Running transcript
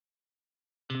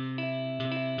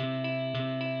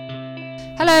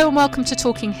Hello and welcome to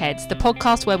Talking Heads, the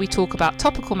podcast where we talk about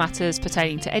topical matters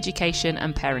pertaining to education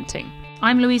and parenting.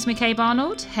 I'm Louise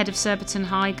McCabe-Arnold, Head of Surbiton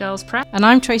High Girls Prep. And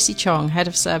I'm Tracey Chong, Head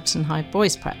of Surbiton High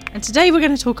Boys Prep. And today we're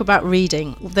going to talk about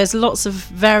reading. There's lots of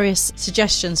various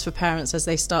suggestions for parents as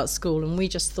they start school, and we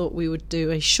just thought we would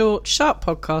do a short, sharp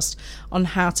podcast on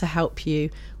how to help you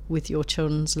with your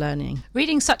children's learning.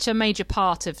 Reading's such a major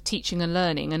part of teaching and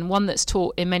learning, and one that's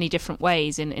taught in many different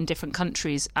ways in different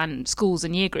countries and schools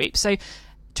and year groups. So,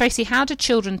 Tracey, how do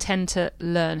children tend to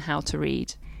learn how to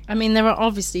read? I mean, there are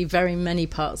obviously very many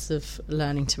parts of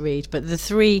learning to read, but the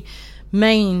three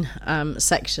main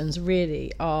sections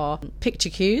really are picture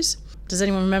cues. Does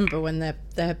anyone remember when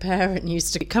their parent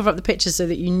used to cover up the pictures so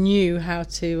that you knew how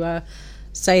to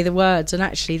say the words? And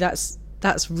actually, that's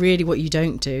really what you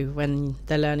don't do when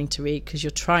they're learning to read, because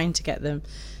you're trying to get them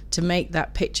to make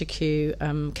that picture cue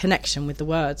connection with the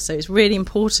words. So it's really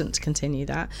important to continue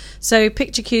that. So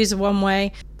picture cues are one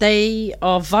way. They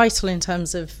are vital in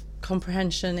terms of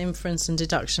comprehension, inference and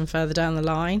deduction further down the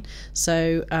line.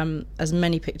 So as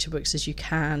many picture books as you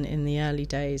can in the early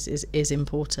days is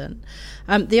important.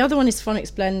 The other one is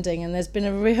phonics blending, and there's been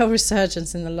a real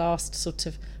resurgence in the last sort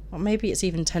of, well, maybe it's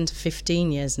even 10 to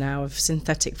 15 years now, of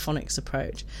synthetic phonics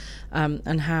approach,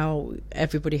 and how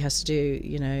everybody has to do,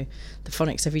 the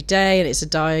phonics every day, and it's a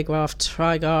digraph,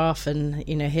 trigraph, and,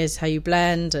 here's how you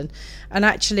blend. And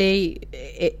actually,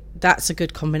 that's a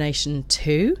good combination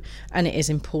too, and it is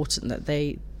important that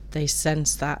they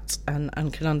sense that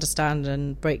and can understand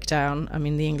and break down. I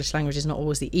mean, the English language is not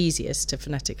always the easiest to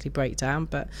phonetically break down,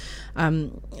 but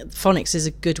phonics is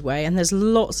a good way. And there's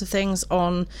lots of apps,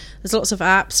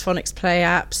 phonics play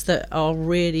apps, that are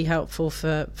really helpful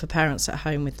for parents at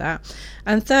home with that.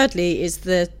 And thirdly is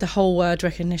the whole word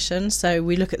recognition. So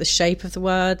we look at the shape of the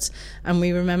words and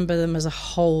we remember them as a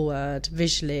whole word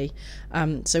visually.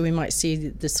 So we might see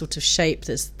the sort of shape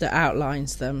that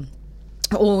outlines them.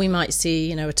 Or we might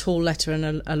see, a tall letter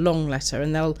and a long letter,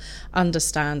 and they'll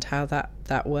understand how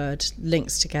that word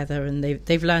links together, and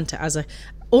they've learnt it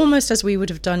almost as we would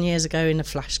have done years ago in a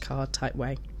flashcard type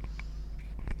way.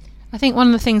 I think one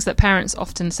of the things that parents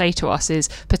often say to us is,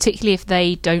 particularly if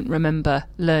they don't remember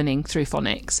learning through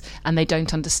phonics and they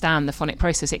don't understand the phonic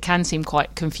process, it can seem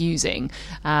quite confusing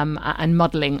and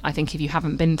muddling, I think, if you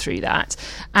haven't been through that.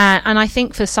 And I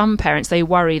think for some parents, they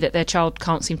worry that their child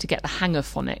can't seem to get the hang of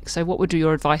phonics. So what would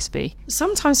your advice be?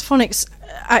 Sometimes phonics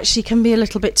actually can be a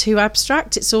little bit too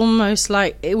abstract. It's almost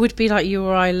like, it would be like you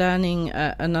or I learning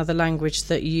another language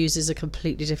that uses a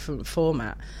completely different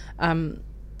format.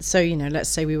 So, let's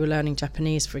say we were learning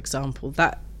Japanese, for example,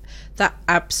 that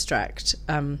abstract,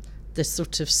 the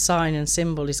sort of sign and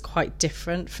symbol is quite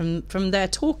different from their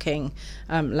talking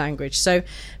language. So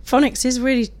phonics is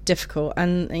really difficult,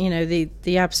 and,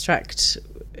 the abstract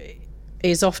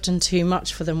is often too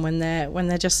much for them when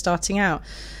they're just starting out.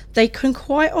 They can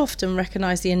quite often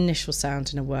recognise the initial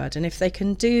sound in a word, and if they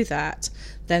can do that,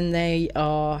 then they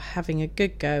are having a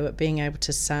good go at being able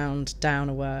to sound down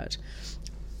a word.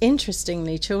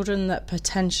 Interestingly, children that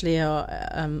potentially are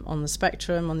on the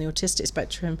spectrum, on the autistic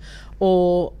spectrum,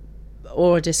 or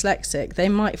are dyslexic, they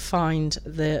might find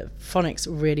the phonics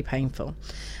really painful.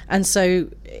 And so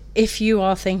if you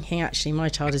are thinking, actually, my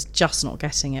child is just not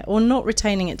getting it or not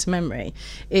retaining it to memory,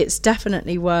 it's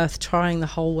definitely worth trying the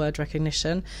whole word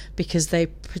recognition, because they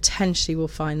potentially will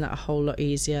find that a whole lot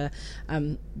easier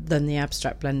than the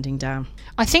abstract blending down.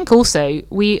 I think also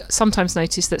we sometimes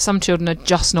notice that some children are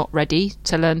just not ready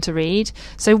to learn to read.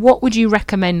 So what would you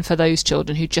recommend for those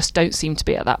children who just don't seem to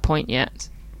be at that point yet?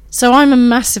 So I'm a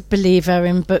massive believer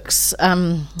in books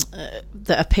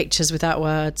that are pictures without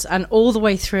words, and all the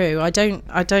way through. I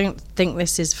don't think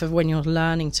this is for when you're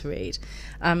learning to read.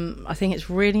 I think it's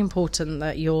really important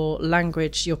that your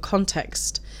language, your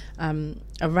context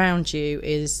around you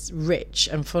is rich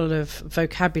and full of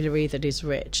vocabulary that is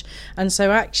rich. And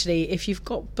so actually, if you've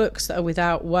got books that are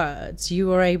without words, you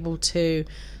are able to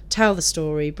tell the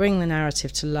story, bring the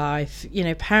narrative to life.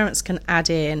 Parents can add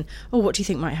in, oh, what do you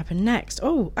think might happen next?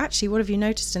 Oh, actually, what have you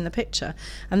noticed in the picture?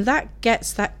 And that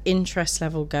gets that interest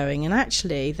level going. And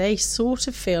actually, they sort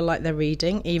of feel like they're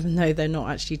reading, even though they're not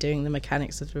actually doing the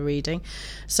mechanics of the reading.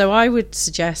 So I would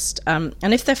suggest, and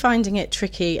if they're finding it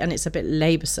tricky and it's a bit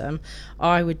laboursome,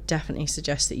 I would definitely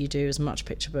suggest that you do as much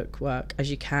picture book work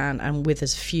as you can, and with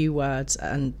as few words,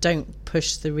 and don't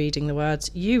push the reading the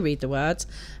words. You read the words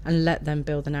and let them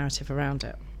build the narrative around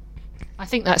it. I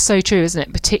think that's so true, isn't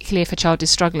it? Particularly if a child is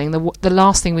struggling, the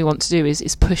last thing we want to do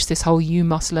is push this whole you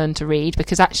must learn to read,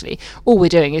 because actually all we're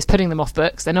doing is putting them off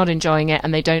books. They're not enjoying it,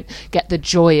 and they don't get the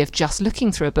joy of just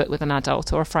looking through a book with an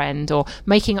adult or a friend or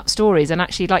making up stories. And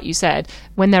actually, like you said,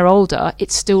 when they're older,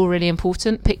 it's still really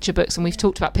important. Picture books, and we've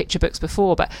talked about picture books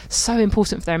before, but so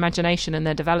important for their imagination and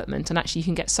their development. And actually you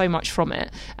can get so much from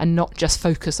it and not just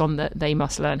focus on that they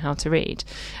must learn how to read.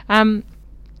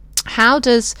 How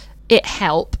does it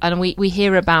help? And we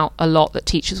hear about a lot that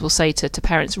teachers will say to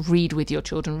parents, read with your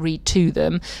children, read to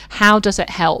them. How does it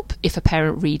help if a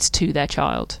parent reads to their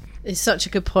child? It's such a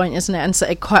good point, isn't it? And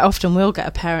so quite often we'll get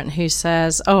a parent who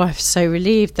says, oh, I'm so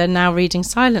relieved they're now reading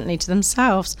silently to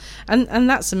themselves. And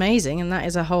that's amazing. And that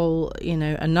is a whole,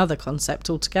 another concept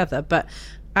altogether. But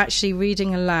actually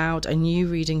reading aloud and you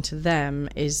reading to them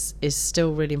is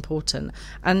still really important.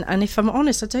 And if I'm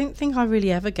honest, I don't think I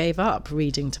really ever gave up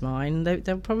reading to mine.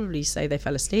 They'll probably say they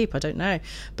fell asleep, I don't know.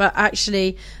 But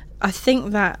actually, I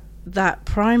think that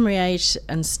primary age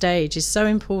and stage is so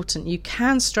important. You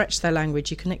can stretch their language,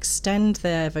 you can extend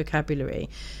their vocabulary,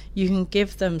 you can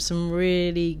give them some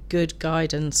really good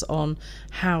guidance on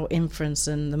how inference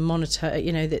and the monotone,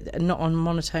 not on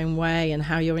monotone way, and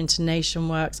how your intonation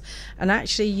works. And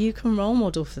actually you can role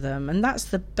model for them, and that's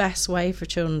the best way for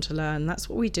children to learn. That's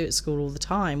what we do at school all the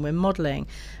time. We're modelling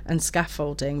and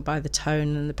scaffolding by the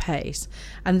tone and the pace.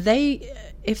 And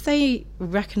if they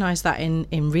recognise that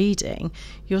in reading,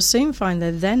 you'll soon find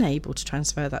they're then able to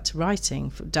transfer that to writing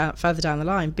further down the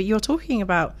line. But you're talking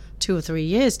about 2 or 3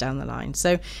 years down the line.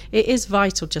 So it is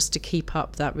vital just to keep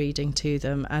up that reading to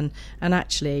them. And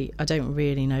actually, I don't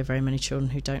really know very many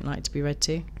children who don't like to be read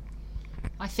to.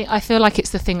 I feel like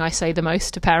it's the thing I say the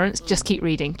most to parents. Just keep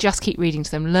reading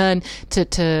to them. Learn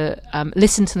to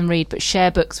listen to them read, but share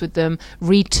books with them.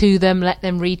 Read to them. Let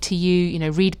them read to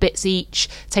you. Read bits each.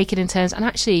 Take it in turns. And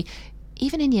actually,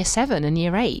 even in year 7 and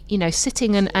year 8,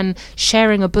 sitting and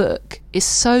sharing a book is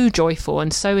so joyful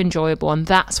and so enjoyable, and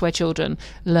that's where children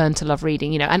learn to love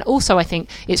reading. And also I think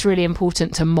it's really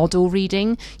important to model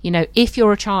reading. If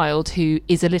you're a child who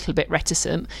is a little bit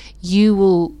reticent, you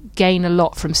will gain a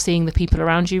lot from seeing the people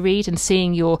around you read, and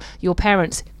seeing your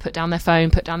parents put down their phone,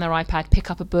 put down their iPad,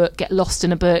 pick up a book, get lost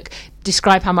in a book,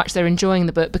 describe how much they're enjoying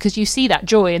the book, because you see that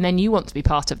joy and then you want to be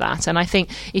part of that. And I think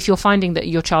if you're finding that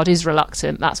your child is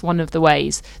reluctant, that's one of the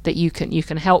ways that you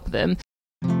can help them.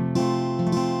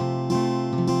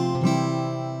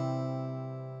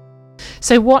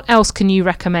 So what else can you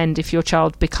recommend if your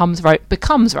child becomes very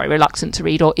reluctant to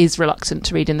read, or is reluctant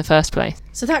to read in the first place?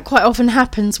 So that quite often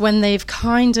happens when they've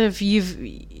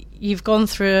you've gone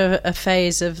through a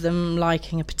phase of them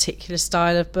liking a particular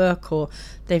style of book, or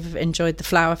they've enjoyed the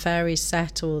Flower Fairies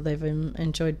set, or they've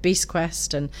enjoyed Beast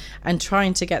Quest, and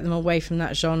trying to get them away from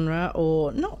that genre,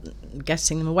 or not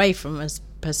getting them away from us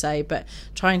per se, but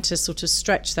trying to sort of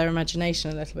stretch their imagination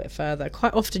a little bit further.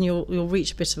 Quite often you'll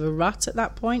reach a bit of a rut at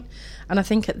that point, and I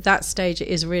think at that stage it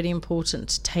is really important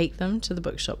to take them to the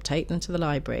bookshop, take them to the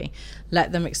library,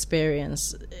 let them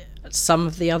experience some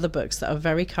of the other books that are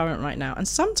very current right now. And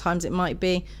sometimes it might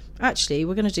be, actually,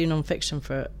 we're going to do non-fiction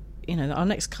for, our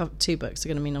next 2 books are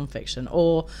going to be non-fiction,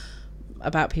 or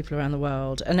about people around the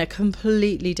world, and a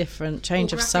completely different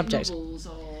change of subject. Novels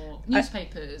or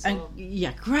newspapers.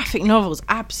 Graphic novels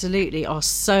absolutely are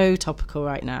so topical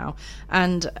right now,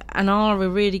 and are a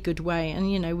really good way.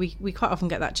 And we quite often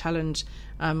get that challenge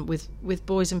with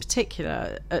boys in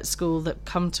particular at school that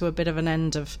come to a bit of an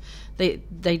end of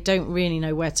they don't really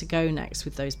know where to go next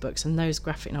with those books, and those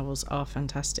graphic novels are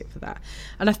fantastic for that.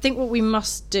 And I think what we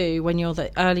must do when you're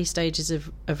the early stages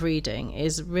of reading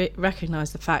is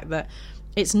recognise the fact that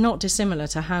it's not dissimilar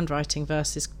to handwriting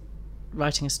versus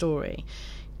writing a story.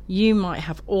 You might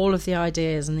have all of the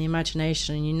ideas and the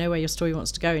imagination, and you know where your story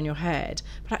wants to go in your head,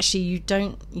 but actually you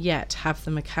don't yet have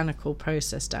the mechanical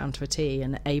process down to a T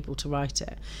and able to write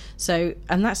it. So,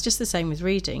 and that's just the same with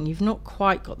reading. You've not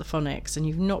quite got the phonics, and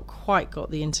you've not quite got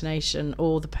the intonation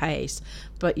or the pace,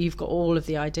 but you've got all of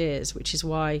the ideas, which is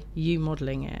why you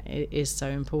modelling it is so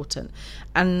important.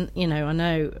 And I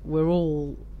know we're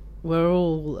all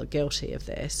guilty of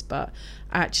this, but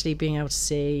actually being able to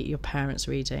see your parents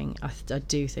reading, I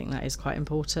do think that is quite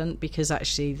important, because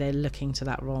actually they're looking to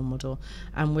that role model,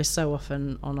 and we're so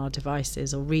often on our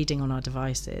devices or reading on our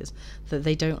devices that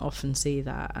they don't often see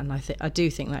that. And I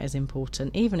do think that is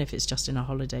important, even if it's just in a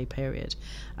holiday period,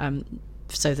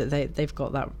 so that they've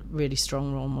got that really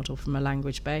strong role model from a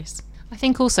language base. I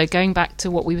think also going back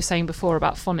to what we were saying before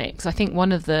about phonics, I think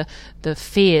one of the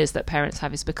fears that parents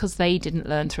have is because they didn't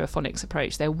learn through a phonics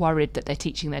approach, they're worried that they're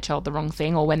teaching their child the wrong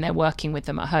thing, or when they're working with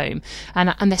them at home.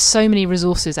 And there's so many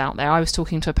resources out there. I was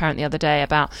talking to a parent the other day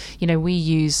about, we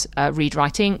use Read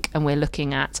Write Inc, and we're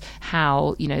looking at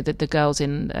how, the girls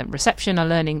in reception are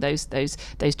learning those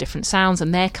different sounds,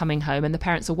 and they're coming home and the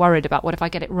parents are worried about, what if I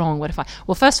get it wrong?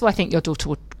 Well, first of all, I think your daughter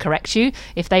will correct you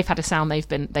if they've had a sound they've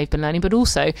been learning, but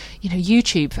also,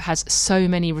 YouTube has so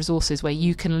many resources where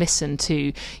you can listen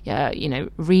to,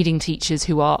 reading teachers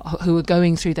who are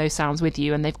going through those sounds with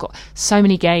you, and they've got so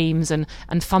many games and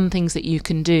fun things that you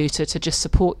can do to just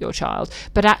support your child.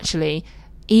 But actually,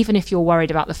 even if you're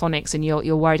worried about the phonics and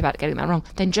you're worried about getting that wrong,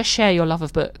 then just share your love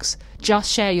of books.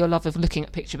 Just share your love of looking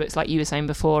at picture books, like you were saying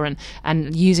before, and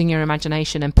using your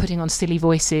imagination and putting on silly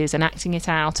voices and acting it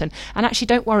out, and actually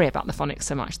don't worry about the phonics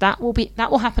so much. That will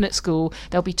happen at school.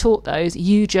 They'll be taught those.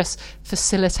 You just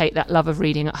facilitate that love of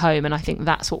reading at home, and I think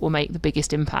that's what will make the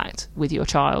biggest impact with your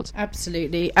child.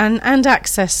 Absolutely. And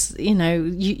access,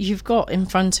 you've got in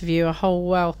front of you a whole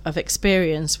wealth of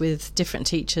experience with different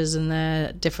teachers and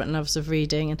their different loves of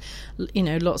reading. And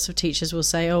lots of teachers will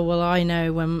say, oh, well, I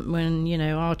know when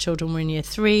our children were in year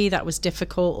 3, that was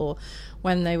difficult, or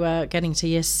when they were getting to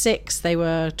year 6, they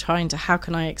were trying to, how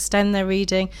can I extend their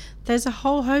reading? There's a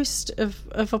whole host of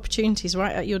opportunities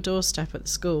right at your doorstep at the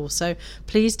school. So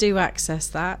please do access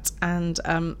that, and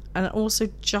also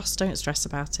just don't stress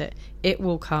about it. It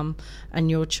will come, and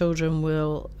your children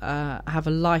will have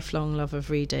a lifelong love of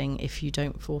reading if you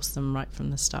don't force them right from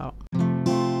the start.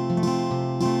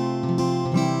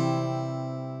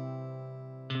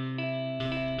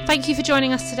 Thank you for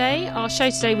joining us today. Our show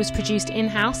today was produced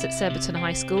in-house at Surbiton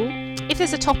High School. If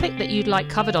there's a topic that you'd like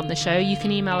covered on the show, you can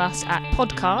email us at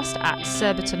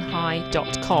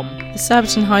podcast@surbitonhigh.com. The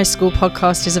Surbiton High School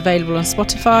podcast is available on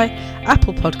Spotify,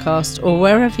 Apple Podcast, or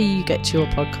wherever you get your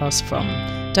podcast from.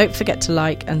 Don't forget to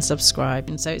like and subscribe.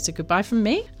 And so it's a goodbye from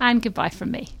me. And goodbye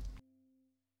from me.